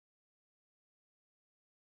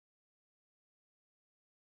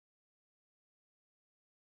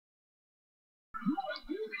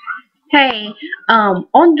Hey, I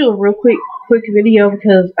want to do a real quick video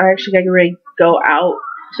because I actually got to get ready to go out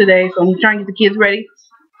today, so I'm trying to get the kids ready.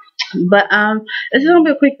 But this is gonna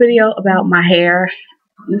be a quick video about my hair.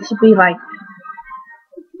 This will be like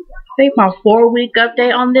I think my 4 week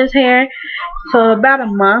update on this hair. So about a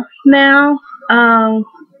month now. Um,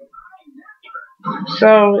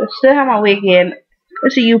 so still have my wig in.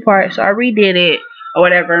 It's a U part, so I redid it or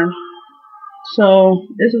whatever. So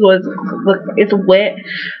this is what it's wet.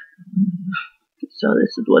 So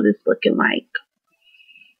this is what it's looking like.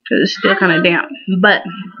 Cause it's still kind of damp. But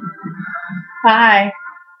hi,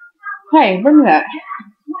 hey, bring me that.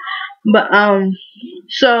 But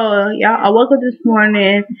so y'all, I woke up this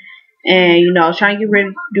morning and I was trying to get ready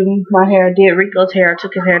to do my hair. I did Rico's hair. I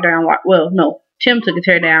took his hair down. Well, no, Tim took his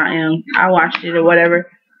hair down and I washed it or whatever.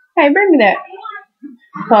 Hey, bring me that.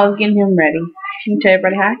 So I was getting him ready. Can you tell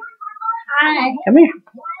everybody hi? Hi. Come here.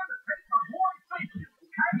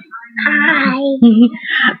 Hi.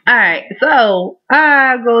 Alright, so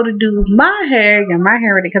I go to do my hair, get my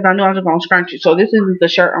hair ready because I knew I was going to scrunch it. So this isn't the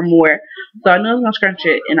shirt I'm wearing. So I knew I was going to scrunch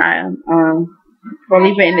it and I will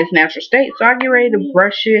leave it in its natural state. So I get ready to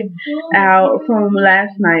brush it out from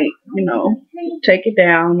last night, take it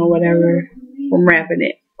down or whatever from wrapping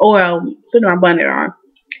it. Or putting my bonnet on.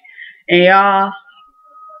 And y'all,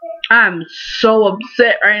 I'm so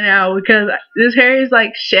upset right now because this hair is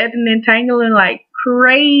like shedding and tangling like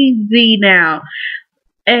crazy now.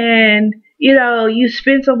 And you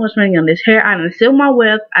spend so much money on this hair. I done seal my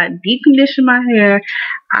weft, I decondition my hair,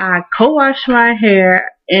 I co-wash my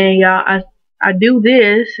hair, and y'all, I do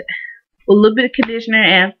this with a little bit of conditioner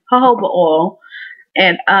and jojoba oil.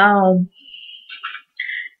 And y'all,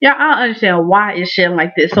 I don't understand why it's shedding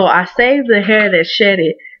like this. So I saved the hair that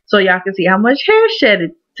shedded so y'all can see how much hair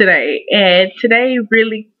shedded today. And today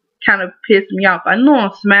really kind of pissed me off. I know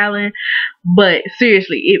I'm smiling, but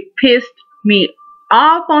seriously, it pissed me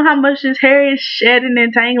off on how much this hair is shedding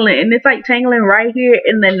and tangling, and it's like tangling right here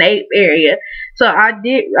in the nape area. So I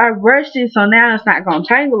brushed it, so now it's not gonna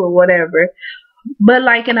tangle or whatever. But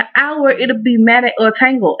like in an hour, it'll be matted or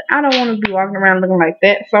tangled. I don't want to be walking around looking like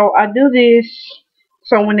that. So I do this,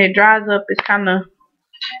 so when it dries up, it's kind of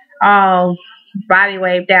body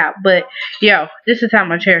waved out. But yo, this is how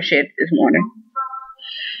much hair shed this morning.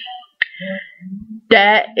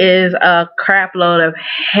 That is a crap load of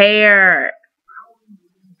hair.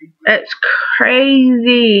 That's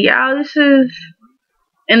crazy, y'all.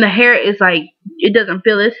 And the hair is like, it doesn't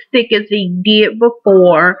feel as thick as it did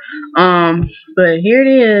before. But here it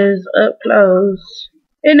is up close.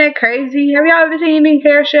 Isn't that crazy? Have y'all ever seen any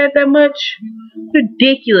hair shed that much?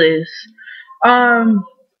 Ridiculous. But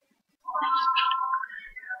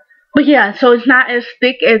yeah, so it's not as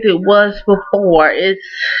thick as it was before. It's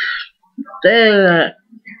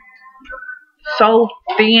so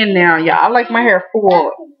thin now, y'all. I like my hair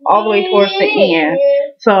full all the way towards the end.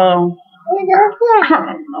 So I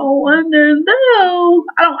don't know what to do.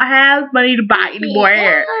 I don't have money to buy any more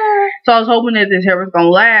hair. So I was hoping that this hair was gonna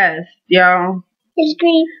last, y'all. It's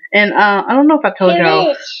green. And I don't know if I told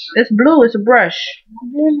y'all. It's blue. It's a brush.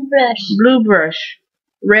 Blue brush. Blue brush.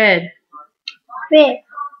 Red. Red.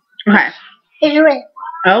 Okay. It's red.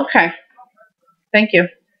 Okay. Thank you.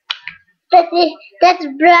 That's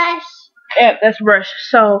brush. Yeah, that's brush.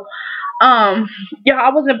 So, yeah, I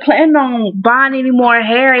wasn't planning on buying any more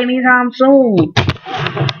hair anytime soon.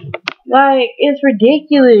 Like, it's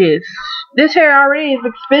ridiculous. This hair already is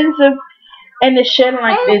expensive, and it's shedding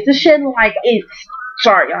like this. It's shedding like it's.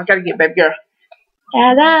 Sorry, y'all, gotta get baby girl.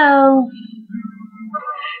 Hello.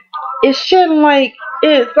 It's shedding like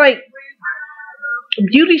it's like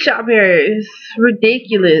beauty shop hair. Is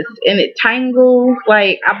ridiculous, and it tangles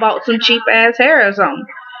like I bought some cheap ass hair or something.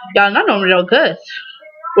 Y'all, I don't really cuss.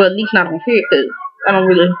 Well, at least not on here, cause I don't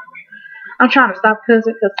really. I'm trying to stop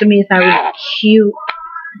cussing, cause to me it's not really cute.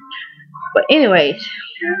 But anyways,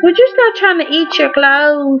 would you stop trying to eat your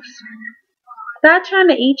clothes? Stop trying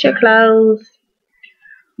to eat your clothes.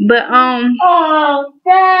 But Oh,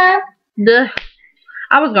 I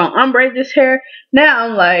was gonna unbraid this hair. Now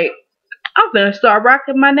I'm like, I'm gonna start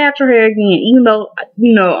rocking my natural hair again. Even though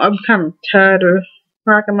I'm kind of tired of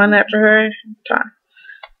rocking my natural hair.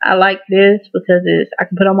 I like this because I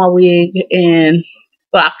can put on my wig and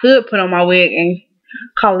I could put on my wig and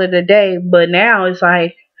call it a day. But now it's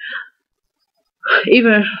like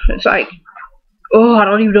oh, I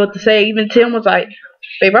don't even know what to say. Even Tim was like,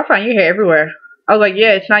 babe, I find your hair everywhere. I was like,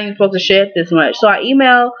 yeah, it's not even supposed to shed this much. So I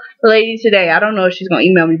emailed the lady today. I don't know if she's going to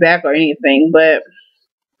email me back or anything, but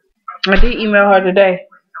I did email her today.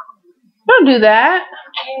 Don't do that.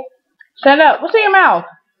 Stand up. What's in your mouth?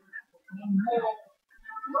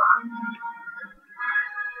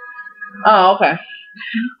 Oh, okay.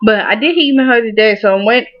 But I did email her today, so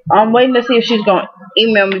I'm waiting to see if she's gonna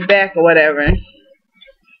email me back or whatever.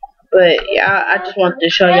 But yeah, I just wanted to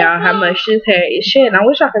show y'all how much this hair is shedding. I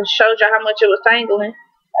wish I could show y'all how much it was tangling,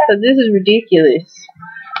 cause this is ridiculous.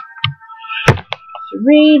 It's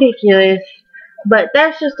ridiculous. But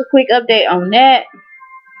that's just a quick update on that.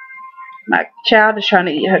 My child is trying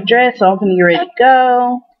to eat her dress, so I'm gonna get ready to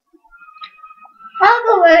go. I'll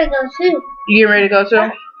go where I go too. You getting ready to go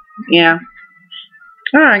too? Yeah.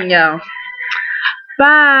 Alright, y'all.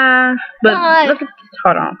 Bye. But Bye. look at this.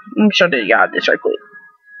 Hold on. Let me show y'all this right quick.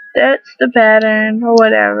 That's the pattern or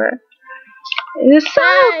whatever. It's so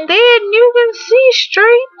Bye. thin you can see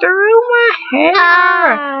straight through my hair.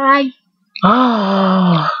 Bye.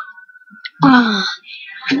 Oh. Ah.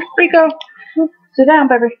 Rico, sit down,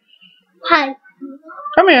 baby. Hi.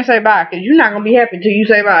 Come here and say bye, because you're not going to be happy till you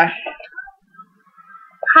say bye.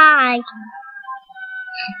 Hi.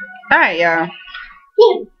 Alright, y'all.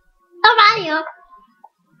 Bye-bye, y'all.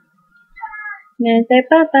 Now say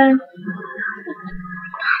bye-bye.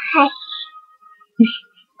 Hi.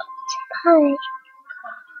 Hi.